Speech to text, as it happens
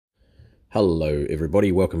Hello everybody,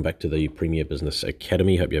 welcome back to the Premier Business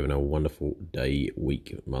Academy. Hope you're having a wonderful day,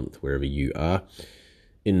 week, month, wherever you are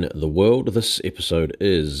in the world. This episode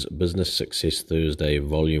is Business Success Thursday,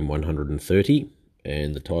 volume 130,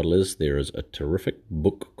 and the title is There is a Terrific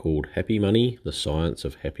Book Called Happy Money, The Science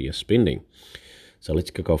of Happier Spending. So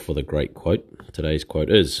let's kick off with a great quote. Today's quote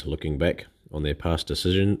is, looking back on their past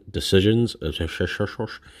decisions, this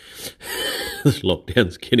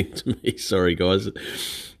lockdown's getting to me, sorry guys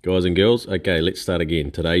and girls. Okay, let's start again.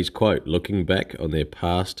 Today's quote, looking back on their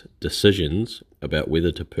past decisions about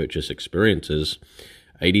whether to purchase experiences,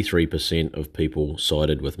 83% of people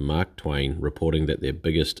sided with Mark Twain, reporting that their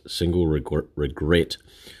biggest single regret,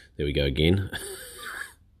 there we go again,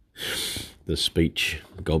 the speech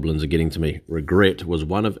goblins are getting to me, regret was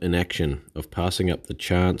one of inaction, of passing up the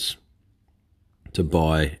chance to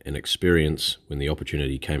buy an experience when the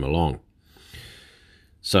opportunity came along.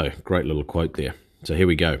 So, great little quote there. So here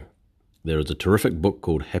we go. There is a terrific book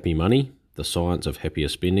called Happy Money, The Science of Happier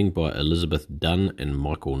Spending by Elizabeth Dunn and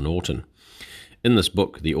Michael Norton. In this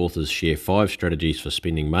book, the authors share 5 strategies for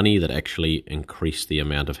spending money that actually increase the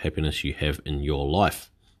amount of happiness you have in your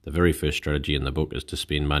life. The very first strategy in the book is to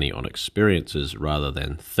spend money on experiences rather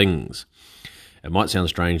than things. It might sound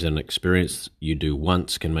strange that an experience you do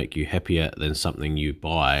once can make you happier than something you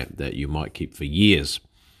buy that you might keep for years.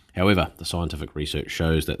 However, the scientific research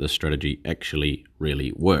shows that this strategy actually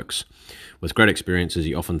really works. With great experiences,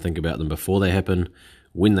 you often think about them before they happen,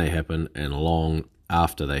 when they happen, and long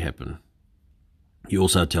after they happen. You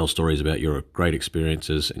also tell stories about your great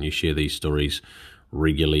experiences, and you share these stories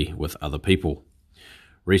regularly with other people.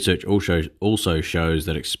 Research also shows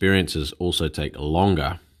that experiences also take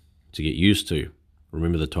longer to get used to.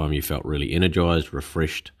 Remember the time you felt really energized,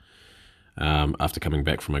 refreshed, after coming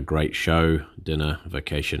back from a great show, dinner,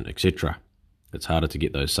 vacation, etc. It's harder to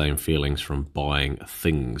get those same feelings from buying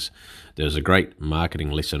things. There's a great marketing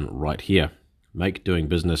lesson right here. Make doing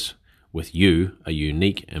business with you a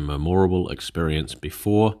unique and memorable experience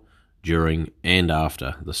before, during, and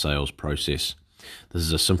after the sales process. This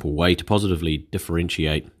is a simple way to positively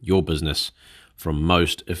differentiate your business from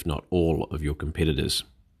most, if not all, of your competitors.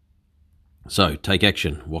 So, take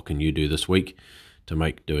action. What can you do this week to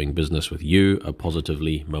make doing business with you a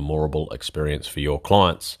positively memorable experience for your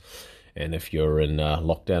clients? And if you're in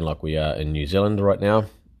lockdown like we are in New Zealand right now,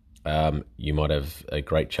 you might have a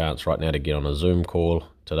great chance right now to get on a Zoom call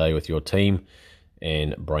today with your team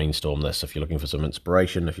and brainstorm this. If you're looking for some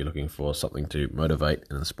inspiration, if you're looking for something to motivate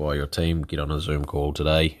and inspire your team, get on a Zoom call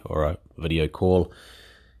today or a video call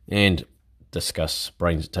and take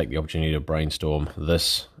the opportunity to brainstorm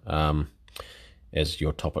this as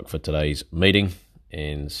your topic for today's meeting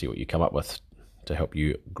and see what you come up with to help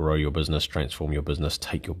you grow your business, transform your business,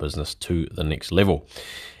 take your business to the next level.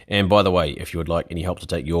 And by the way, if you would like any help to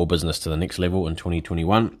take your business to the next level in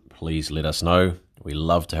 2021, please let us know. We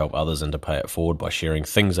love to help others and to pay it forward by sharing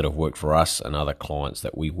things that have worked for us and other clients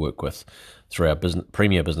that we work with. Through our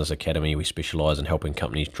Premier Business Academy, we specialize in helping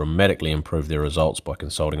companies dramatically improve their results by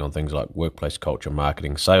consulting on things like workplace culture,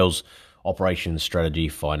 marketing, sales, operations, strategy,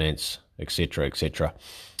 finance, etc., etc.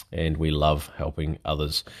 And we love helping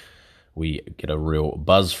others. We get a real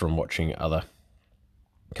buzz from watching other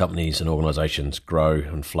companies and organizations grow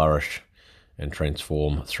and flourish and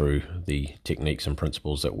transform through the techniques and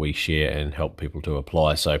principles that we share and help people to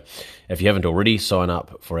apply. So if you haven't already, sign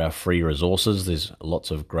up for our free resources. There's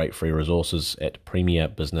lots of great free resources at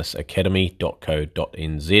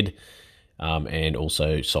premierbusinessacademy.co.nz, and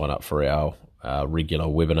also sign up for our regular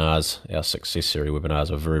webinars. Our Success Series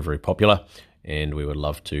webinars are very, very popular, and we would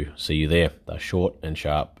love to see you there. They're short and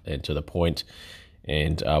sharp and to the point,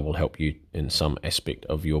 and will help you in some aspect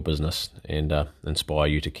of your business and inspire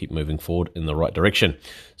you to keep moving forward in the right direction.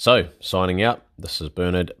 So, signing out, this is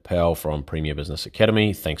Bernard Powell from Premier Business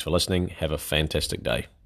Academy. Thanks for listening. Have a fantastic day.